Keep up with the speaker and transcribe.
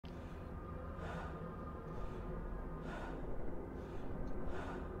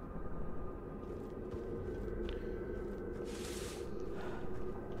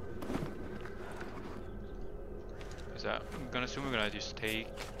I'm gonna assume we're gonna just take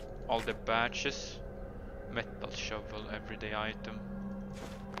all the badges. Metal shovel, everyday item.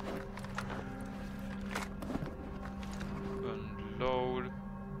 Unload.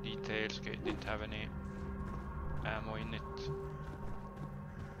 Details, okay, didn't have any ammo in it.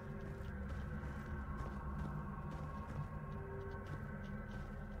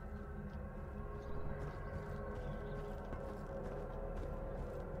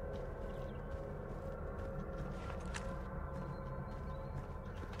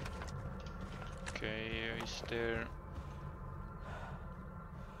 Okay, is there...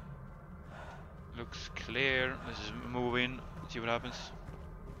 Looks clear. Let's just move in, see what happens.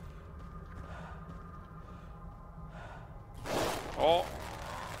 Oh!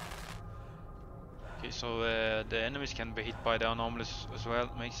 Okay, so the enemies can be hit by the anomalies as well,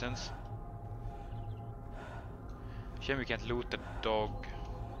 makes sense. Shame we can't loot the dog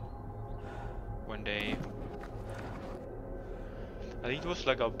when they... I think it was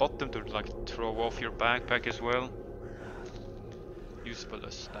like a button to like throw off your backpack as well. Useful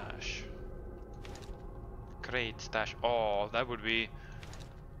as stash. Great stash. Oh, that would be...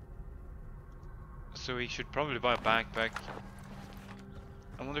 So we should probably buy a backpack.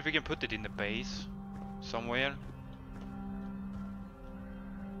 I wonder if we can put it in the base somewhere.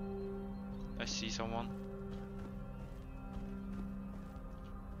 I see someone.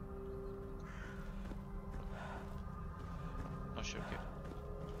 Not sure, okay.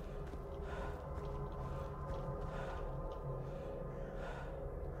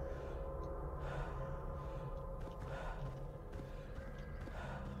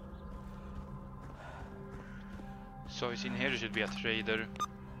 So it's in here, there should be a trader.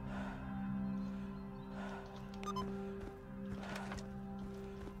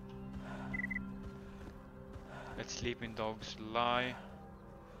 Let sleeping dogs lie.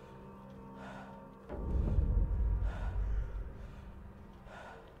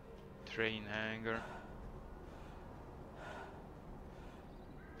 Train hangar.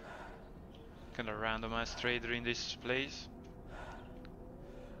 Kind of random ass trader in this place.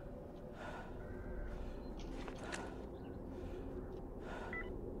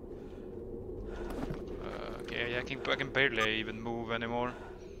 Okay, I can barely even move anymore.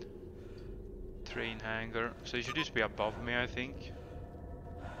 Train hangar. So you should just be above me, I think.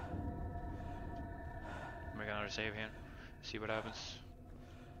 Make another save here. See what happens.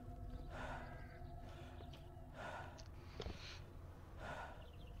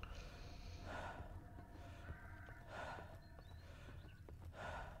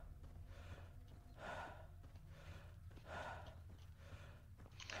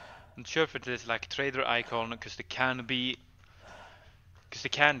 I'm not sure if it is like trader icon because there can be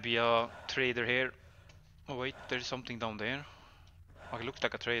a trader here. Oh wait, there's something down there. Oh, it looks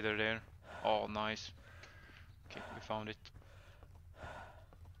like a trader there. Oh, nice. Okay, we found it.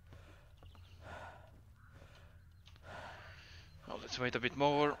 Oh, let's wait a bit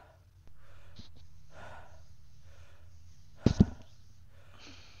more.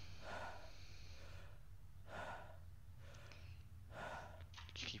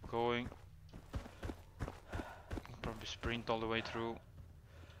 Keep going. Probably sprint all the way through.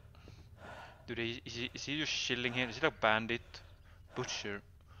 Is he just chilling here? Is he like bandit? Butcher.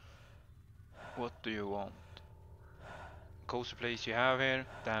 What do you want? Cozy place you have here.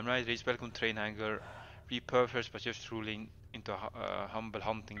 Damn right, raise welcome train hangar. Repurposed but just ruling into a humble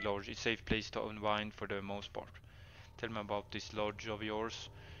hunting lodge. It's a safe place to unwind for the most part. Tell me about this lodge of yours.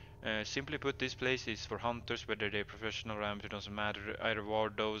 Simply put, this place is for hunters, whether they're professional or amateur, doesn't matter. I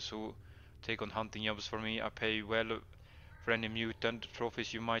reward those who take on hunting jobs for me. I pay well for any mutant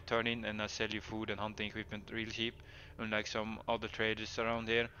trophies you might turn in, and I sell you food and hunting equipment real cheap, unlike some other traders around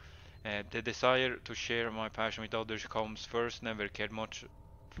here. The desire to share my passion with others comes first, never cared much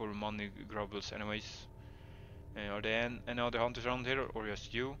for money grubbles anyways. Are there any other hunters around here, or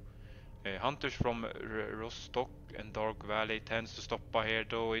just you? Hunters from Rostock and Dark Valley tends to stop by here,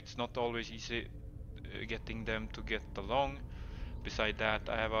 though it's not always easy getting them to get along. Beside that,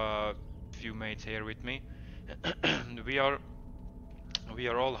 I have a few mates here with me. we are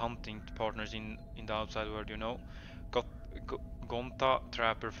all hunting partners in the outside world, you know. Gonta,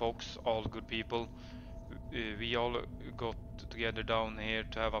 Trapper, Fox, all good people. We all got together down here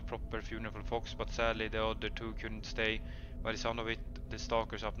to have a proper funeral for Fox, but sadly the other two couldn't stay. By the sound of it, the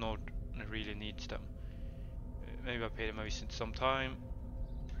stalkers up north really needs them. Maybe I'll pay them a visit sometime.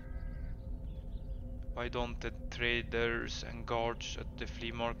 Why don't the traders and guards at the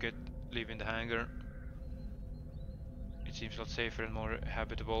flea market live in the hangar? It seems a lot safer and more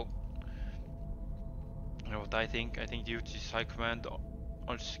habitable. You know what I think? I think due to his high command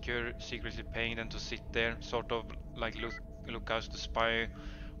are secretly paying them to sit there, sort of like look as the spy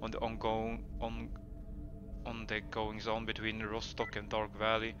on the on the goings on between Rostock and Dark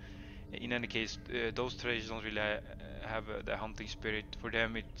Valley. In any case, those traders don't really have the hunting spirit. For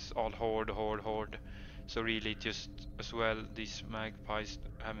them, it's all horde, horde, horde. So really, just as well, these magpies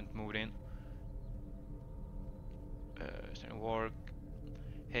haven't moved in. It's gonna work.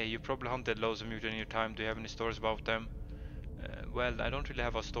 Hey, you probably hunted loads of mutants in your time. Do you have any stories about them? Well, I don't really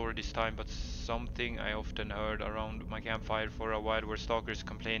have a story this time, but something I often heard around my campfire for a while were stalkers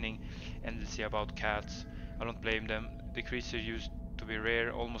complaining endlessly about cats. I don't blame them. The creature used to be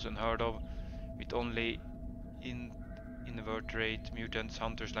rare, almost unheard of, with only invertebrate mutants,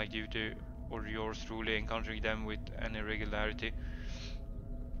 hunters like you two or yours truly encountering them with any regularity.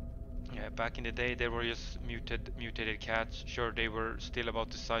 Yeah, back in the day there were just mutated cats. Sure, they were still about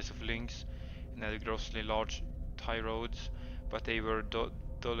the size of lynx and had grossly large thyroids, but they were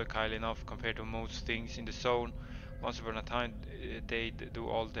docile enough compared to most things in the zone. Once upon a time, they'd do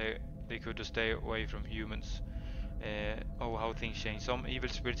all they could to stay away from humans. Oh, how things change. Some evil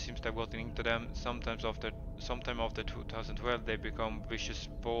spirit seems to have gotten into them. Sometime after 2012, they become vicious,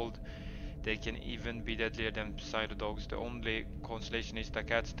 bold. They can even be deadlier than cyber dogs. The only consolation is that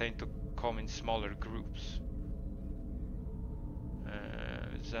cats tend to come in smaller groups.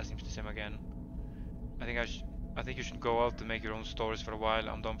 That seems the same again. I think I think you should go out and make your own stories for a while.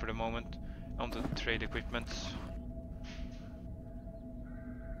 I'm done for the moment. I want to trade equipments.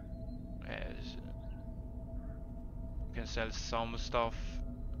 You can sell some stuff.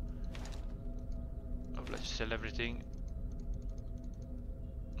 I'll let you sell everything.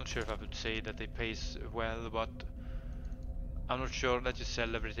 Not sure if I would say that they pay well, but I'm not sure. Let you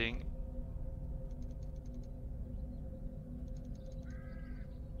sell everything.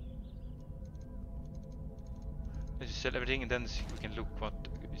 Let you sell everything, and then we can look what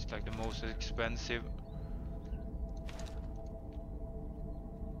is like the most expensive.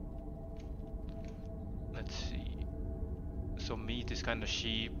 Let's see. So meat is kind of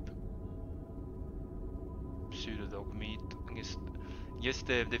cheap. Pseudo dog meat. I guess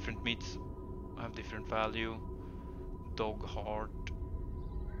the different meats have different value. Dog heart,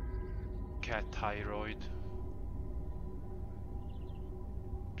 cat thyroid,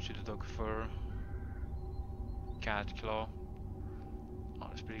 pseudo dog fur, cat claw. Oh,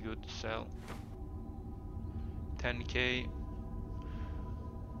 that's pretty good to sell. 10k.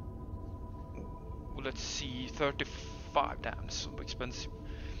 Let's see, 35. Damn, so expensive.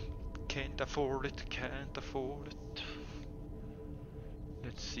 Can't afford it. Can't afford it.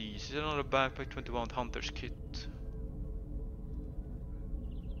 Let's see. Is there another backpack? 21 hunter's kit.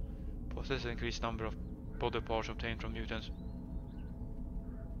 Possess an increased number of body parts obtained from mutants.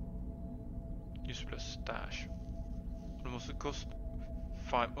 Use plus stash. What must it cost?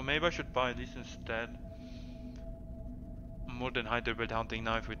 5. Or maybe I should buy this instead. Modern hybrid hunting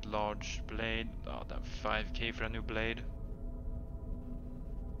knife with large blade. Oh, damn, 5k for a new blade.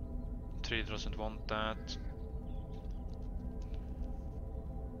 3 doesn't want that.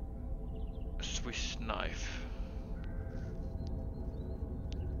 A Swiss knife.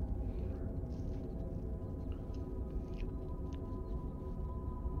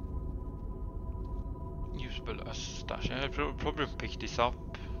 Usable as stash. I'll probably pick this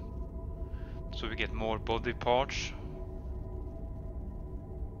up so we get more body parts.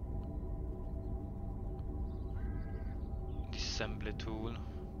 Assembly tool.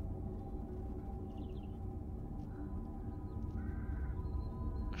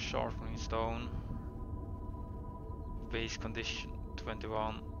 Sharpening stone. Base condition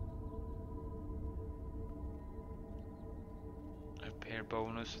 21. Repair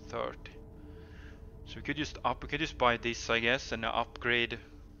bonus 30. So we could just buy this, I guess, and upgrade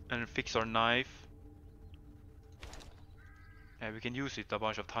and fix our knife. Yeah, we can use it a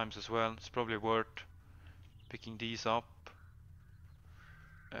bunch of times as well. It's probably worth picking these up.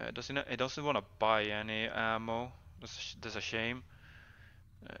 It doesn't want to buy any ammo. That's a shame.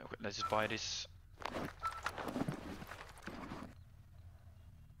 Okay, let's just buy this.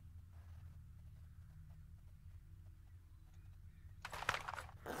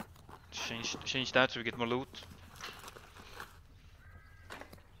 Change that so we get more loot.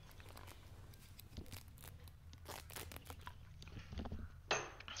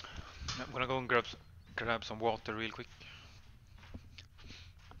 I'm gonna go and grab some water real quick.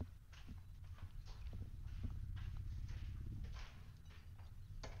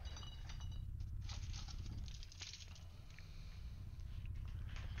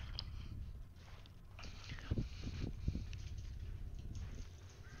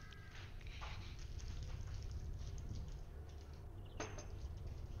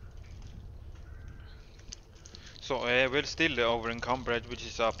 So we're still over encumbered, which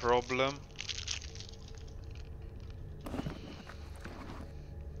is a problem.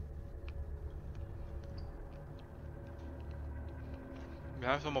 We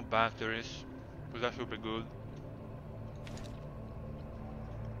have some more batteries, but that should be good.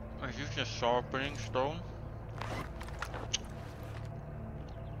 I'm using a sharpening stone.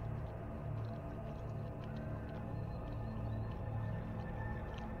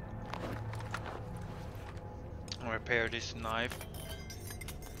 I'll repair this knife.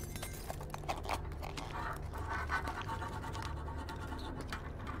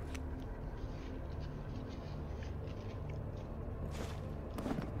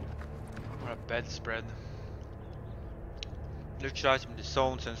 Or a bedspread. Looks right in the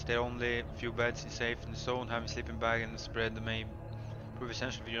zone, since there are only a few beds safe in the zone. Having sleeping bag and spread may prove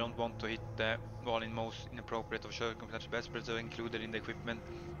essential if you don't want to hit the wall in most inappropriate of circumstances. Bedspreads are included in the equipment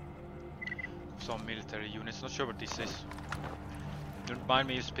of some military units. Not sure what this is. Don't mind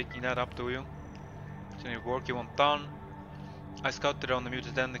me just picking that up, do you? So any work you want done. I scouted around the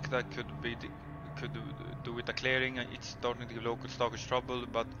mutagen that could do with a clearing. It's starting to give local stalkers trouble,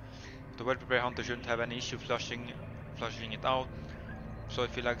 but the well-prepared hunter shouldn't have any issue flushing it out. So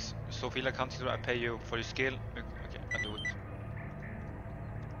if you like hunting, I pay you for your skill. Okay, I do it.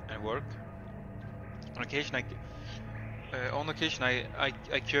 And work. On occasion,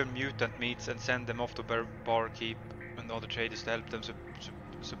 I cure mutant meats and send them off to barkeep and other traders to help them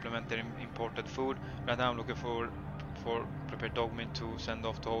supplement their imported food. Right now I'm looking for prepared dog meat to send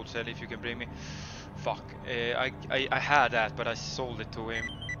off to wholesale. If you can bring me, fuck. I had that, but I sold it to him.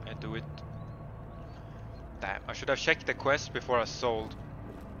 I do it. Damn, I should have checked the quest before I sold.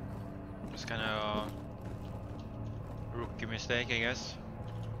 It's kind of a rookie mistake, I guess.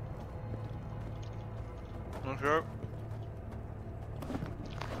 Not sure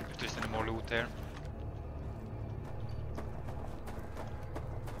if there's any more loot here.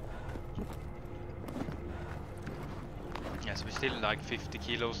 Yes, we're still like 50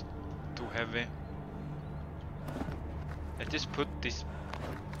 kilos too heavy. Let's just put this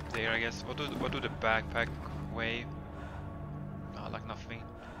there, I guess. What do the backpack weigh? Oh, like nothing.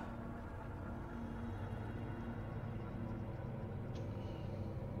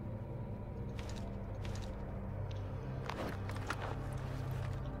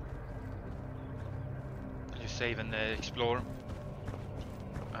 I'll just save and explore.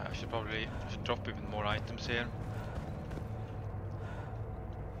 I should probably drop even more items here.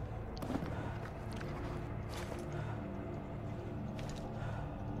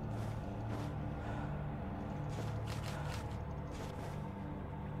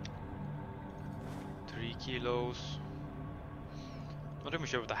 Kilos. Not even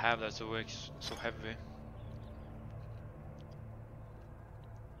sure what I have that so it's so heavy.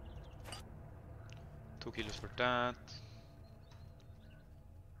 Two kilos for that.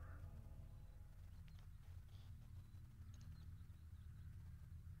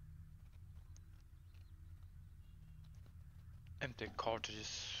 Empty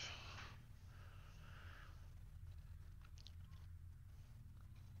cartridges.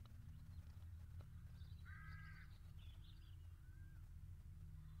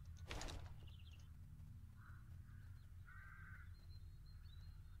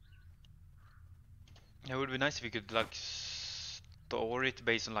 It would be nice if you could like store it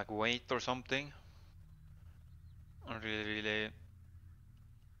based on like weight or something. I don't really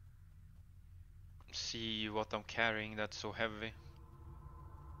see what I'm carrying that's so heavy.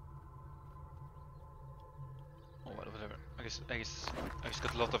 Oh, whatever. I guess I just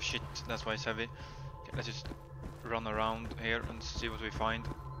got a lot of shit. That's why it's heavy. Okay, let's just run around here and see what we find.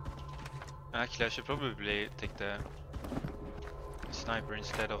 Actually, I should probably take the sniper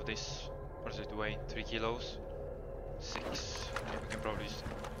instead of this. What does it weigh? 3 kilos? 6. Okay, we can probably use...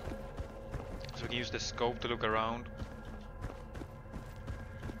 So we can use the scope to look around.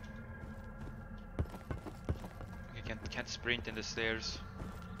 Okay, can't sprint in the stairs.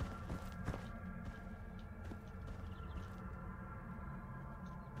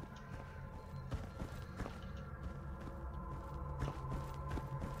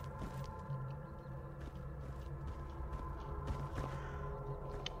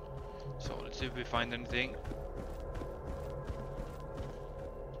 So let's see if we find anything.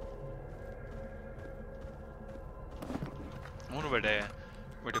 I wonder where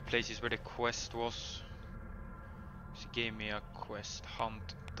the place is where the quest was. She gave me a quest,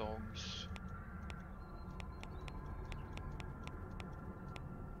 hunt dogs.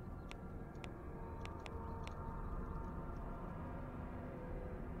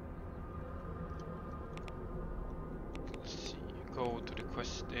 Let's see, go to the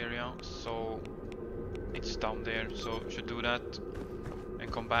quest area. So it's down there, so should do that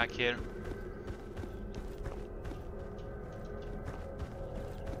and come back here.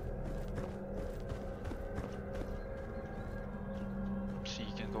 So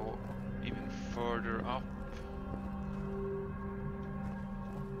you can go even further up.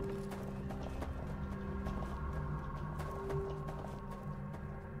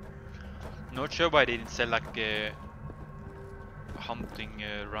 Not sure why they didn't sell like hunting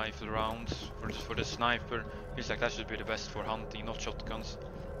rifle rounds for the sniper. Feels like that should be the best for hunting, not shotguns.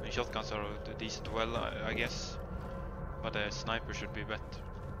 I mean, shotguns are decent well, I guess, but a sniper should be better.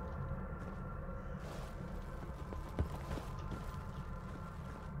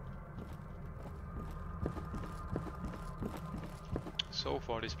 So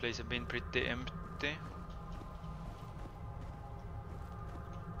far this place has been pretty empty.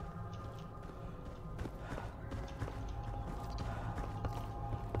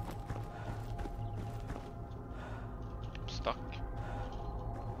 Stuck.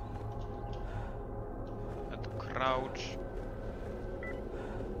 Had to crouch.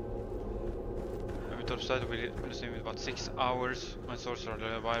 Maybe top side will listen with about 6 hours. My source are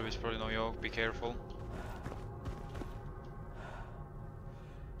the wire is probably no joke, be careful.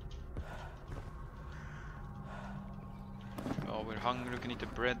 Oh, we're hungry, we can eat the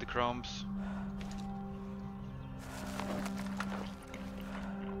breadcrumbs.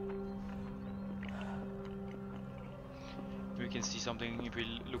 We can see something if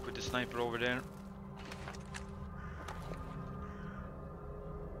we look with the sniper over there.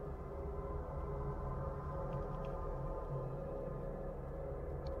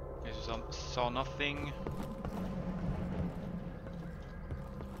 Saw nothing.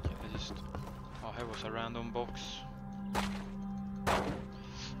 Okay, oh, here was a random box.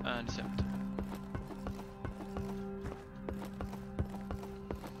 And it's empty.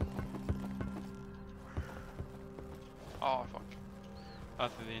 Oh fuck. I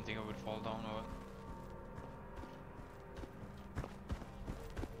didn't think I would fall down or what.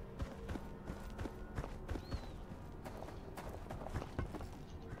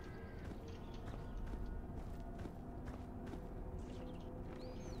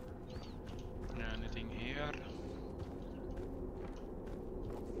 Anything here?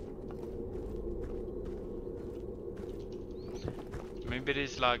 Maybe it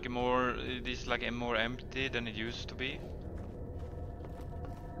is like more empty than it used to be.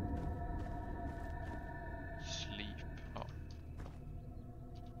 Sleep. Oh.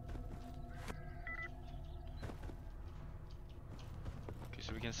 Okay,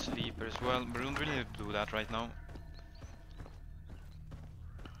 so we can sleep as well. We don't really need to do that right now.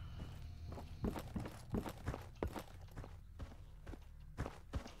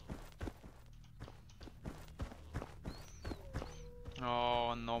 Oh,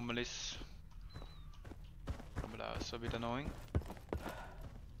 anomalies. But that's a bit annoying.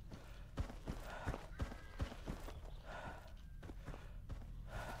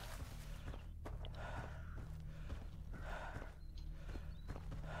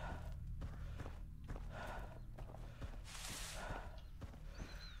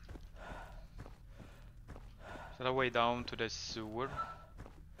 Is that a way down to the sewer?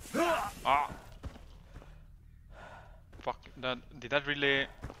 Ah! Fuck, did that really...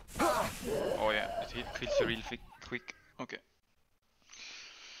 Oh yeah, it kills you real quick. Okay.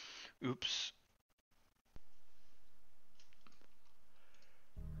 Oops.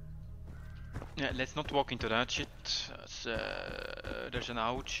 Yeah, let's not walk into that shit. There's an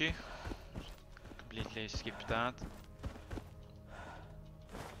ouchie. Completely skip that.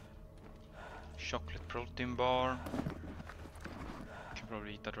 Chocolate protein bar. Can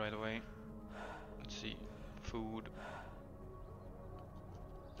probably eat that right away. Let's see. Food.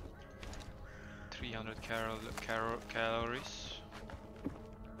 300 calories.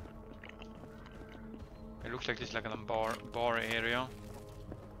 It looks like this is like a bar area.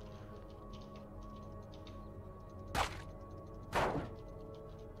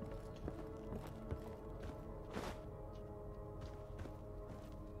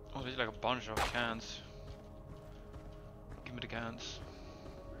 Oh, there's like a bunch of cans. Give me the cans.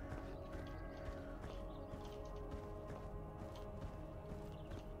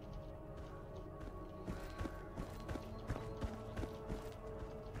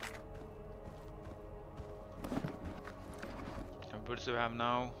 What do we have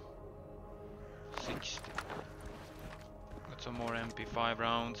now? 60. Got some more MP5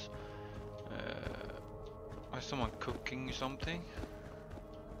 rounds. Is someone cooking something?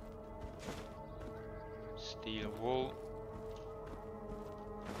 Steel wool.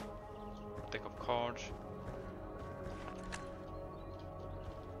 Deck of cards.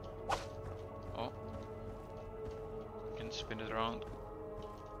 Oh. spin it around.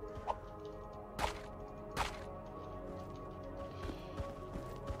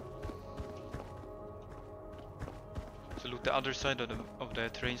 So loot the other side of the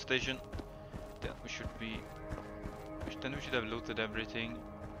train station. Then we should be. Then we should have looted everything.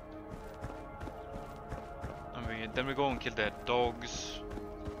 And then we go and kill the dogs.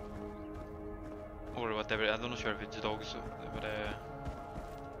 Or whatever. I'm not sure if it's dogs, but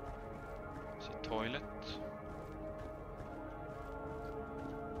is it toilet?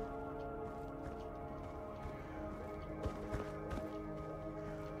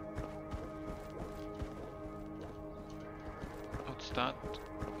 What's that?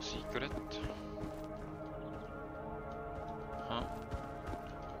 Secret? Huh?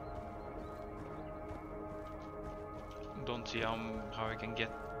 Don't see how I can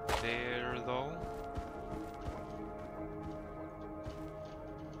get there though.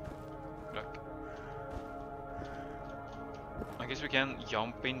 Look. I guess we can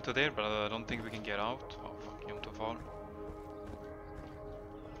jump into there, but I don't think we can get out. Oh fuck, jumped too far.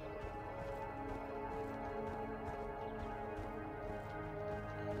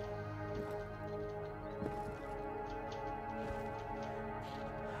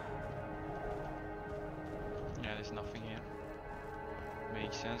 Yeah, there's nothing here.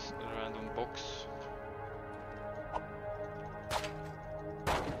 Makes sense, the random box.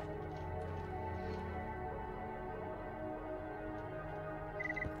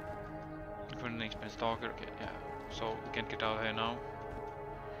 For the next S.T.A.L.K.E.R, okay, yeah. So we can't get out here now.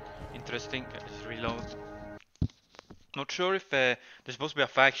 Interesting, let's reload. Not sure if there's supposed to be a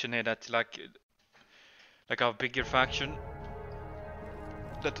faction here that's like a bigger faction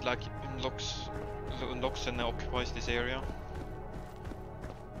that like unlocks and occupies this area.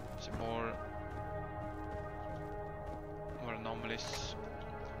 Some more anomalies.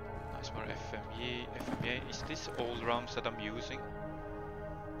 Nice, more FMA. Is this old rounds that I'm using?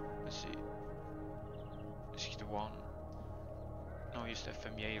 Let's see. 61. No, just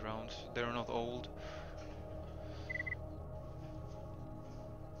FMA rounds. They're not old.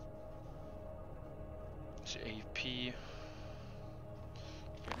 It's AP.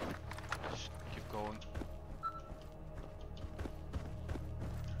 Just keep going.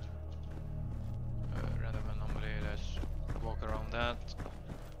 Random anomaly, let's walk around that.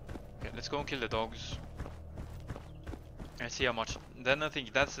 Okay, let's go and kill the dogs. And see how much. Then I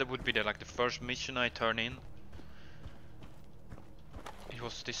think that would be the first mission I turn in. It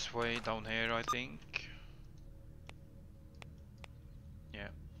was this way down here, I think. Yeah.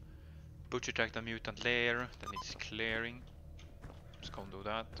 Butcher track the mutant lair, then it's clearing. Let's go and do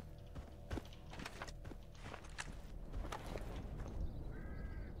that.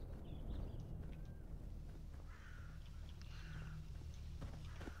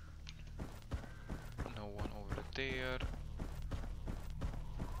 No one over there.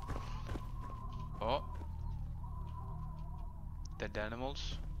 Oh. Dead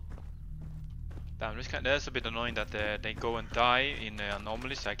animals. Damn, that's a bit annoying that they go and die in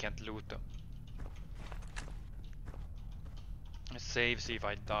anomalies, so I can't loot them. Let's save, see if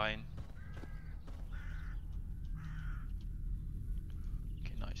I die.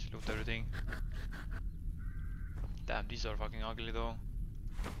 Okay, nice, loot everything. Damn, these are fucking ugly though.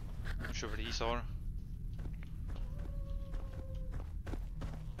 Not sure what these are.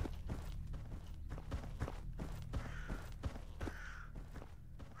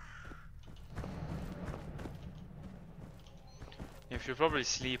 You should probably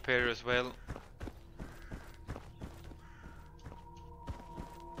sleep here as well.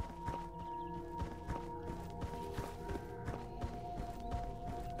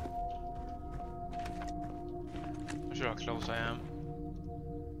 Not sure how close I am.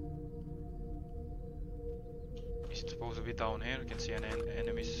 Is it supposed to be down here? You can see any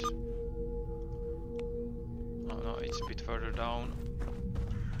enemies. Oh no, it's a bit further down.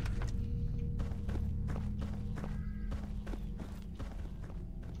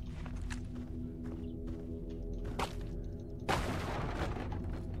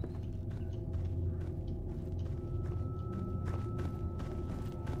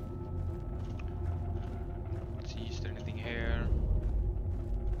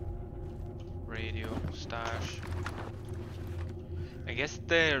 I guess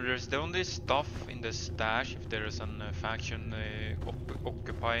there's the only stuff in the stash if there is a faction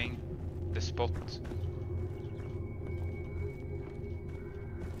occupying the spot.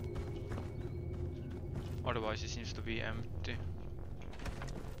 Otherwise it seems to be empty.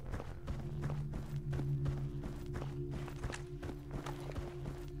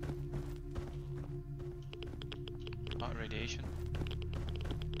 Not radiation.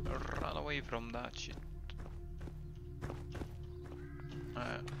 Run away from that shit.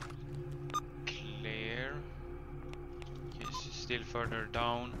 Clear. He's still further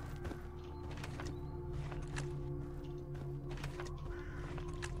down.